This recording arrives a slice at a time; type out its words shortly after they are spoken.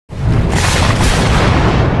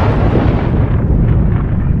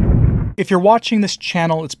If you're watching this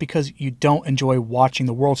channel, it's because you don't enjoy watching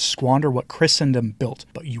the world squander what Christendom built,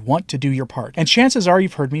 but you want to do your part. And chances are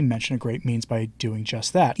you've heard me mention a great means by doing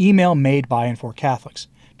just that. Email made by and for Catholics.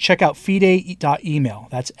 Check out fidei.email.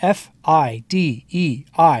 That's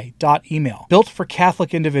FIDEI.email. Built for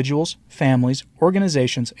Catholic individuals, families,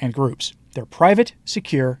 organizations, and groups. They're private,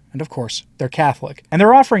 secure, and of course, they're Catholic. And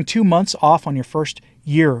they're offering 2 months off on your first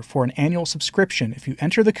year for an annual subscription if you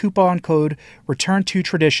enter the coupon code Return to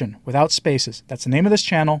Tradition without spaces. That's the name of this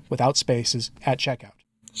channel, without spaces, at checkout.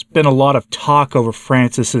 There's been a lot of talk over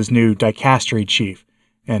Francis's new dicastery chief,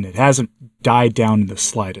 and it hasn't died down in the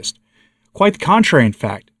slightest. Quite the contrary, in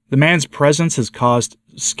fact. The man's presence has caused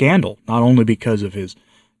scandal, not only because of his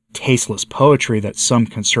tasteless poetry that some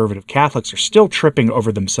conservative Catholics are still tripping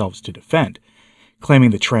over themselves to defend,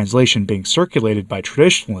 claiming the translation being circulated by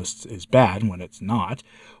traditionalists is bad when it's not,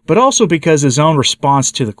 but also because his own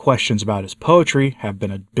response to the questions about his poetry have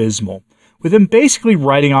been abysmal, with him basically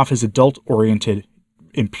writing off his adult-oriented,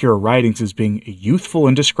 impure writings as being youthful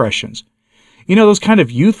indiscretions. You know, those kind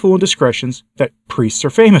of youthful indiscretions that priests are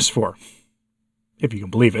famous for, if you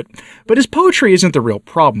can believe it. But his poetry isn't the real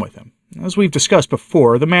problem with him. As we've discussed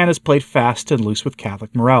before, the man has played fast and loose with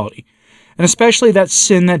Catholic morality, and especially that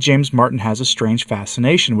sin that James Martin has a strange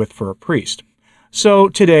fascination with for a priest. So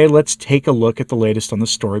today, let's take a look at the latest on the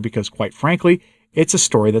story because, quite frankly, it's a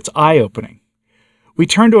story that's eye-opening. We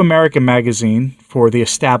turn to American Magazine for the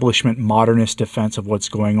establishment modernist defense of what's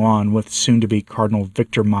going on with soon-to-be Cardinal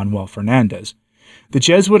Victor Manuel Fernandez. The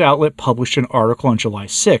Jesuit outlet published an article on July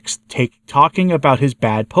 6th talking about his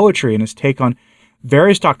bad poetry and his take on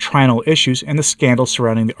various doctrinal issues and the scandal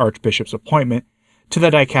surrounding the Archbishop's appointment to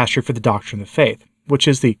the dicastery for the Doctrine of the Faith, which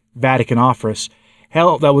is the Vatican office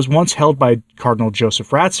that was once held by Cardinal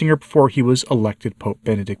Joseph Ratzinger before he was elected Pope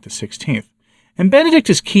Benedict XVI. And Benedict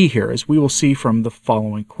is key here, as we will see from the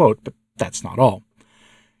following quote, but that's not all.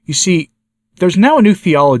 You see, there's now a new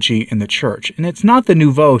theology in the Church, and it's not the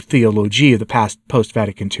nouveau theology of the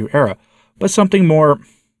post-Vatican II era, but something more,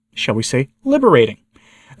 shall we say, liberating.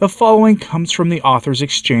 The following comes from the author's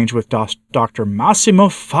exchange with Dr. Massimo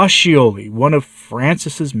Fascioli, one of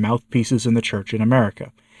Francis's mouthpieces in the Church in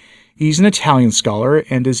America. He's an Italian scholar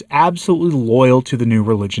and is absolutely loyal to the new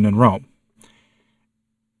religion in Rome.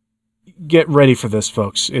 Get ready for this,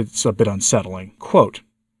 folks. It's a bit unsettling. Quote,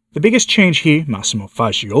 "The biggest change he, Massimo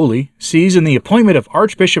Fascioli, sees in the appointment of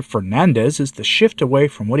Archbishop Fernandez is the shift away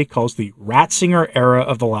from what he calls the Ratzinger era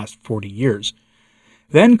of the last 40 years.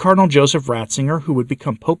 Then Cardinal Joseph Ratzinger, who would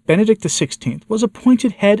become Pope Benedict XVI, was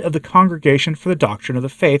appointed head of the Congregation for the Doctrine of the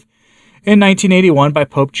Faith in 1981 by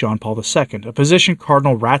Pope John Paul II, a position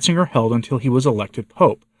Cardinal Ratzinger held until he was elected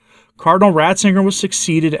Pope. Cardinal Ratzinger was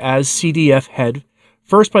succeeded as CDF head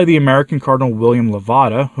first by the American Cardinal William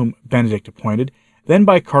Levada, whom Benedict appointed, then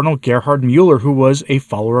by Cardinal Gerhard Muller, who was a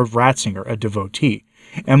follower of Ratzinger, a devotee,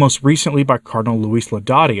 and most recently by Cardinal Luis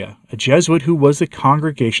Ladadia, a Jesuit who was the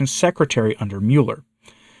congregation's secretary under Muller.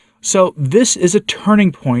 So this is a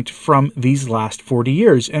turning point from these last 40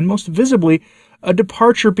 years, and most visibly a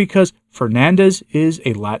departure because Fernandez is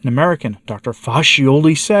a Latin American, Dr.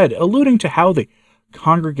 Fascioli said, alluding to how the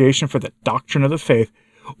Congregation for the Doctrine of the Faith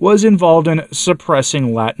was involved in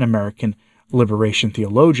suppressing Latin American liberation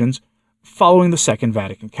theologians following the Second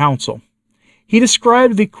Vatican Council. He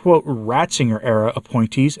described the, quote, Ratzinger-era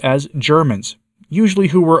appointees as Germans, usually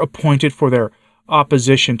who were appointed for their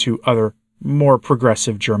opposition to other more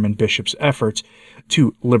progressive German bishops' efforts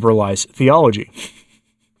to liberalize theology.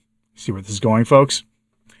 See where this is going, folks?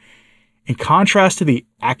 In contrast to the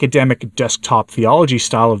academic desktop theology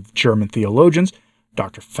style of German theologians,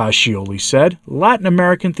 Dr. Fascioli said, Latin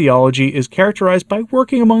American theology is characterized by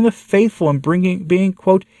working among the faithful and being,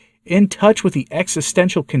 quote, in touch with the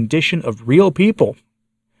existential condition of real people.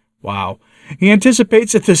 Wow. He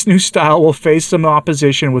anticipates that this new style will face some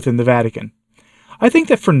opposition within the Vatican. I think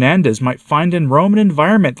that Fernandez might find in Rome an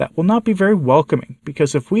environment that will not be very welcoming,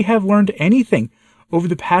 because if we have learned anything over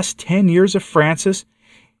the past 10 years of Francis,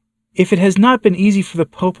 if it has not been easy for the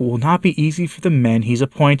Pope, it will not be easy for the men he's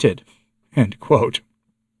appointed. End quote.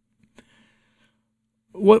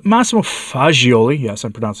 What Massimo Fascioli, yes,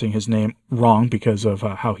 I'm pronouncing his name wrong because of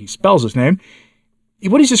how he spells his name,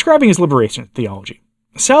 what he's describing is liberation theology.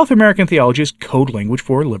 South American theology is code language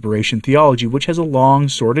for liberation theology, which has a long,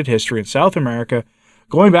 sordid history in South America,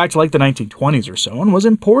 going back to like the 1920s or so, and was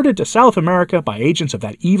imported to South America by agents of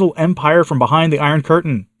that evil empire from behind the Iron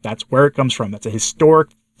Curtain. That's where it comes from. That's a historic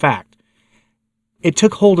fact. It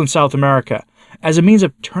took hold in South America as a means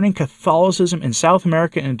of turning Catholicism in South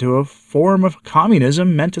America into a form of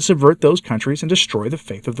communism meant to subvert those countries and destroy the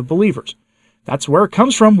faith of the believers. That's where it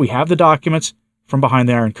comes from. We have the documents from behind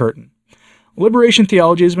the Iron Curtain. Liberation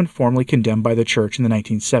theology has been formally condemned by the Church in the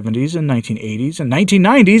 1970s and 1980s and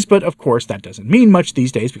 1990s, but of course that doesn't mean much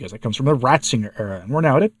these days because that comes from the Ratzinger era, and we're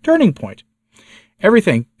now at a turning point.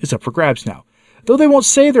 Everything is up for grabs now. Though they won't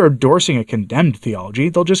say they're endorsing a condemned theology,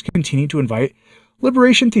 they'll just continue to invite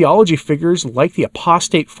liberation theology figures like the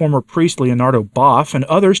apostate former priest Leonardo Boff and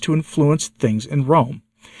others to influence things in Rome.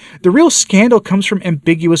 The real scandal comes from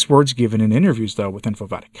ambiguous words given in interviews, though, with Info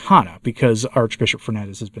Vaticana, because Archbishop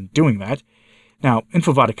Fernandez has been doing that. Now,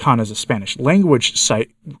 Info Vaticana is a Spanish-language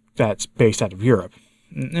site that's based out of Europe.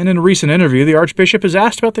 And in a recent interview, the Archbishop is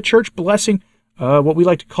asked about the Church blessing what we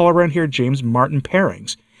like to call around here James Martin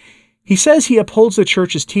pairings. He says he upholds the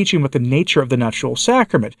Church's teaching about the nature of the nuptial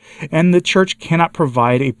sacrament, and the Church cannot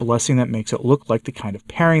provide a blessing that makes it look like the kind of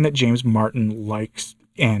pairing that James Martin likes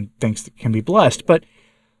and thinks that can be blessed. But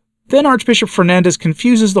then Archbishop Fernandez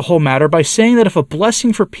confuses the whole matter by saying that if a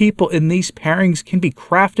blessing for people in these pairings can be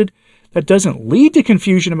crafted that doesn't lead to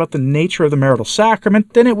confusion about the nature of the marital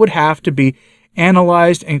sacrament, then it would have to be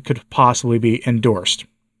analyzed and could possibly be endorsed.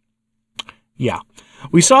 Yeah,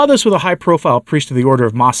 we saw this with a high-profile priest of the order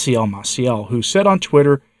of Maciel, who said on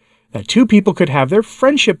Twitter that two people could have their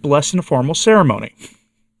friendship blessed in a formal ceremony.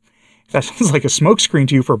 If that sounds like a smokescreen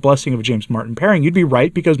to you for a blessing of a James Martin pairing, you'd be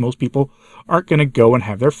right, because most people aren't going to go and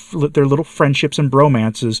have their little friendships and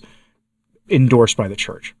bromances endorsed by the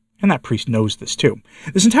Church. And that priest knows this too.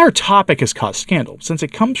 This entire topic has caused scandal, since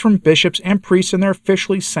it comes from bishops and priests and their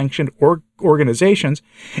officially sanctioned organizations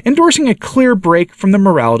endorsing a clear break from the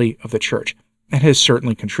morality of the Church, and has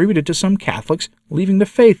certainly contributed to some Catholics leaving the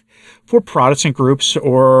faith for Protestant groups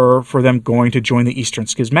or for them going to join the Eastern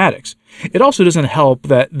Schismatics. It also doesn't help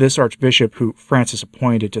that this archbishop, who Francis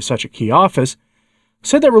appointed to such a key office,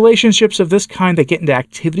 said that relationships of this kind that get into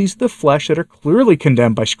activities of the flesh that are clearly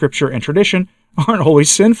condemned by Scripture and tradition aren't wholly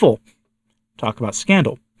sinful. Talk about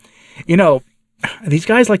scandal. You know, these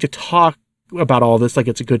guys like to talk about all this like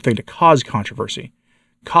it's a good thing to cause controversy.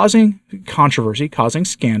 Causing controversy, causing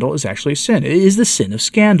scandal is actually a sin. It is the sin of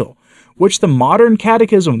scandal, which the modern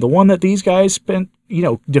catechism, the one that these guys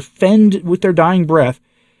defend with their dying breath,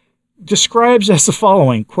 describes as the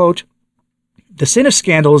following, quote, "The sin of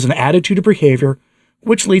scandal is an attitude of behavior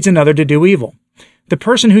which leads another to do evil. The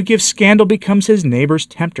person who gives scandal becomes his neighbor's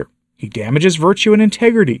tempter. He damages virtue and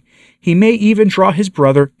integrity. He may even draw his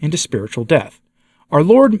brother into spiritual death. Our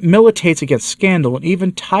Lord militates against scandal and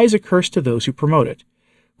even ties a curse to those who promote it.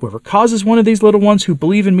 Whoever causes one of these little ones who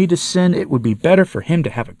believe in me to sin, it would be better for him to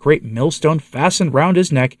have a great millstone fastened round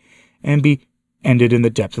his neck and be ended in the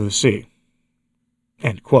depth of the sea."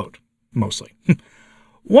 End quote. Mostly.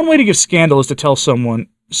 One way to give scandal is to tell someone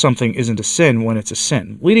something isn't a sin when it's a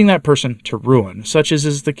sin, leading that person to ruin, such as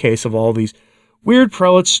is the case of all these weird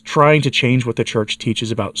prelates trying to change what the Church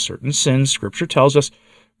teaches about certain sins. Scripture tells us,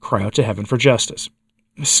 cry out to heaven for justice.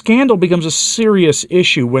 Scandal becomes a serious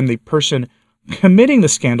issue when the person committing the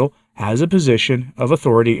scandal has a position of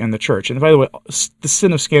authority in the Church. And by the way, the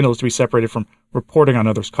sin of scandal is to be separated from reporting on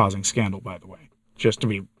others causing scandal, by the way, just to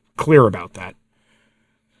be clear about that.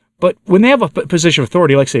 But when they have a position of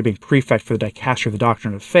authority, like, say, being prefect for the dicastery of the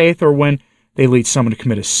Doctrine of Faith, or when they lead someone to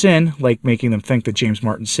commit a sin, like making them think that James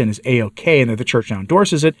Martin's sin is A-OK and that the Church now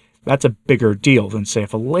endorses it, that's a bigger deal than, say,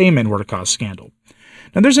 if a layman were to cause scandal.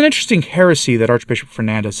 Now, there's an interesting heresy that Archbishop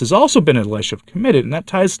Fernandez has also been alleged to have committed, and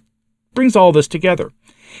that brings all this together.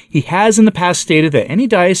 He has in the past stated that any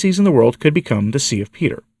diocese in the world could become the See of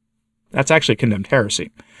Peter. That's actually condemned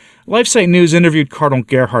heresy. LifeSite News interviewed Cardinal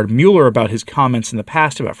Gerhard Muller about his comments in the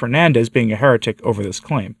past about Fernandez being a heretic over this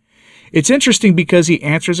claim. It's interesting because he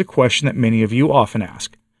answers a question that many of you often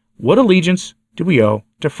ask. What allegiance do we owe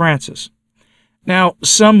to Francis? Now,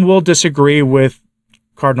 some will disagree with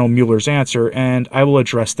Cardinal Muller's answer, and I will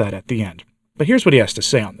address that at the end. But here's what he has to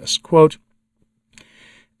say on this. Quote,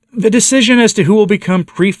 "The decision as to who will become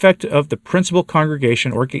prefect of the principal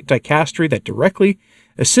congregation or dicastery that directly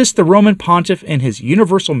assists the Roman pontiff in his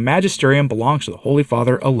universal magisterium belongs to the Holy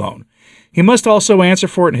Father alone. He must also answer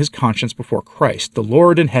for it in his conscience before Christ, the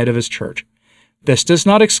Lord and head of his Church. This does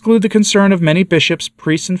not exclude the concern of many bishops,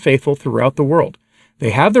 priests, and faithful throughout the world. They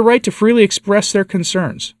have the right to freely express their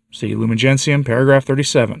concerns." See Lumen Gentium, paragraph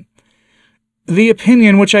 37. "The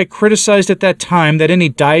opinion which I criticized at that time, that any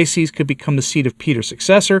diocese could become the seat of Peter's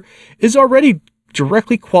successor, is already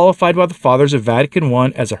directly qualified by the Fathers of Vatican I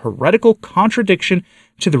as a heretical contradiction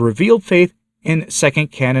to the revealed faith in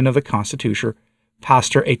second canon of the Constitution,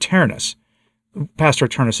 Pastor Aeternus." Pastor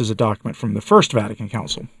Aeternus is a document from the First Vatican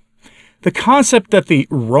Council. "The concept that the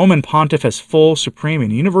Roman pontiff has full, supreme,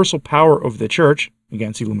 and universal power over the Church,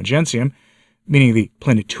 again see Lumen Gentium, meaning the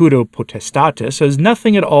plenitudo potestatis, has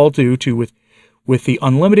nothing at all to do with with the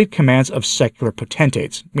unlimited commands of secular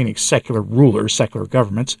potentates, meaning secular rulers, secular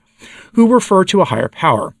governments, who refer to a higher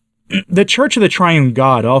power. The Church of the Triune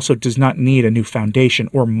God also does not need a new foundation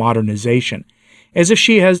or modernization, as if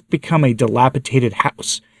she has become a dilapidated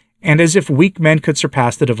house, and as if weak men could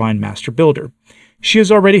surpass the divine master builder. She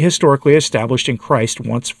is already historically established in Christ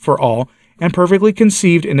once for all, and perfectly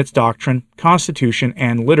conceived in its doctrine, constitution,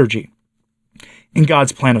 and liturgy, in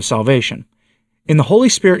God's plan of salvation. In the Holy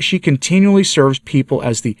Spirit, she continually serves people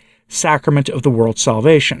as the sacrament of the world's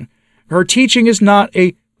salvation. Her teaching is not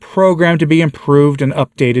a program to be improved and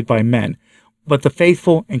updated by men, but the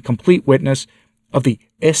faithful and complete witness of the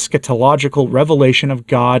eschatological revelation of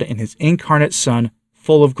God and His incarnate Son,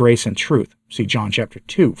 full of grace and truth. See John chapter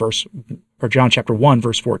 1,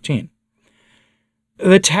 verse 14.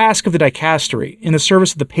 The task of the dicastery in the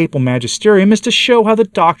service of the papal magisterium is to show how the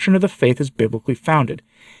doctrine of the faith is biblically founded,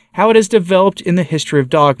 how it is developed in the history of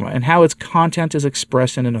dogma, and how its content is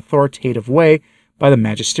expressed in an authoritative way by the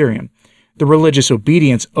magisterium. The religious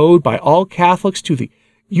obedience owed by all Catholics to the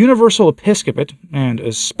universal episcopate, and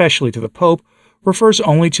especially to the Pope, refers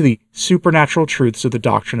only to the supernatural truths of the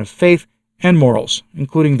doctrine of faith and morals,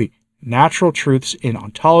 including the natural truths in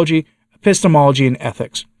ontology, epistemology, and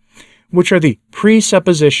ethics, which are the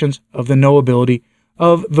presuppositions of the knowability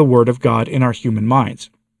of the Word of God in our human minds.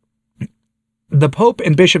 The Pope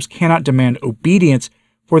and bishops cannot demand obedience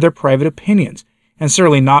for their private opinions, and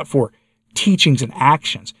certainly not for teachings and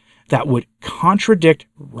actions that would contradict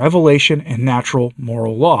revelation and natural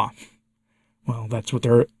moral law. Well, that's what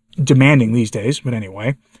they're demanding these days, but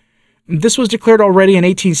anyway. This was declared already in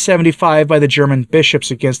 1875 by the German bishops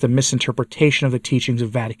against the misinterpretation of the teachings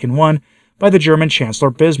of Vatican I by the German Chancellor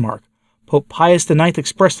Bismarck. Pope Pius IX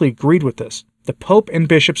expressly agreed with this. The Pope and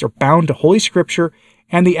bishops are bound to Holy Scripture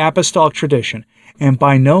and the apostolic tradition, and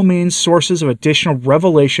by no means sources of additional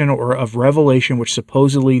revelation or of revelation which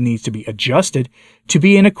supposedly needs to be adjusted to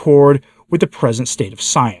be in accord with the present state of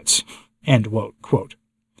science. End quote.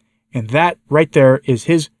 And that right there is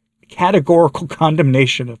his categorical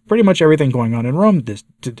condemnation of pretty much everything going on in Rome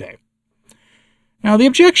today. Now, the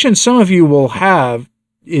objection some of you will have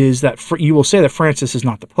is that you will say that Francis is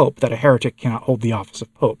not the Pope, that a heretic cannot hold the office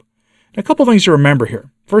of Pope. And a couple things to remember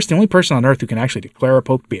here. First, the only person on earth who can actually declare a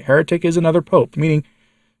Pope to be a heretic is another Pope, meaning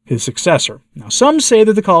his successor. Now, some say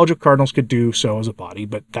that the College of Cardinals could do so as a body,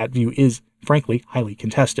 but that view is, frankly, highly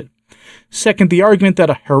contested. Second, the argument that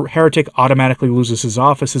a heretic automatically loses his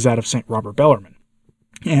office is that of St. Robert Bellarmine,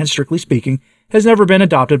 and, strictly speaking, has never been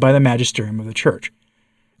adopted by the magisterium of the Church.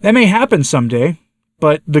 That may happen someday,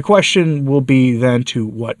 but the question will be then, to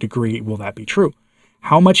what degree will that be true?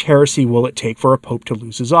 How much heresy will it take for a pope to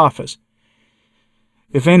lose his office?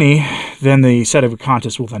 If any, then the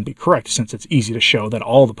Sedevacantists will then be correct, since it's easy to show that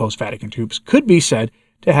all the post-Vatican popes could be said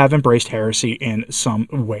to have embraced heresy in some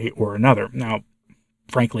way or another. Now,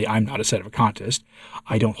 frankly, I'm not a Sedevacantist.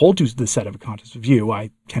 I don't hold to the Sedevacantist view. I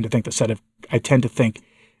tend to think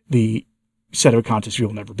the Sedevacantist view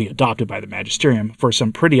will never be adopted by the magisterium for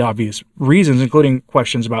some pretty obvious reasons, including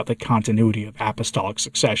questions about the continuity of apostolic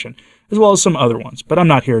succession, as well as some other ones. But I'm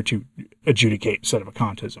not here to adjudicate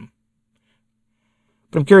Sedevacantism.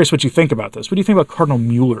 But I'm curious what you think about this. What do you think about Cardinal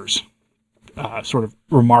Muller's sort of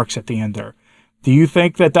remarks at the end there? Do you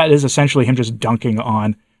think that that is essentially him just dunking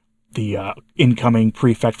on the incoming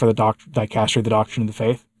prefect for the dicastery, the Doctrine of the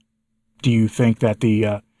Faith? Do you think that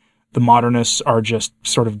the modernists are just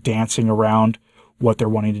sort of dancing around what they're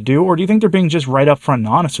wanting to do? Or do you think they're being just right up front and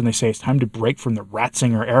honest when they say it's time to break from the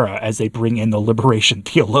Ratzinger era as they bring in the liberation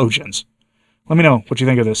theologians? Let me know what you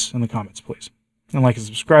think of this in the comments, please. And like and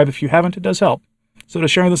subscribe if you haven't, it does help. So to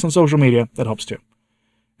sharing this on social media, that helps too.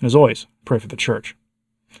 And as always, pray for the Church.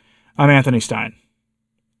 I'm Anthony Stine.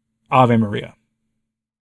 Ave Maria.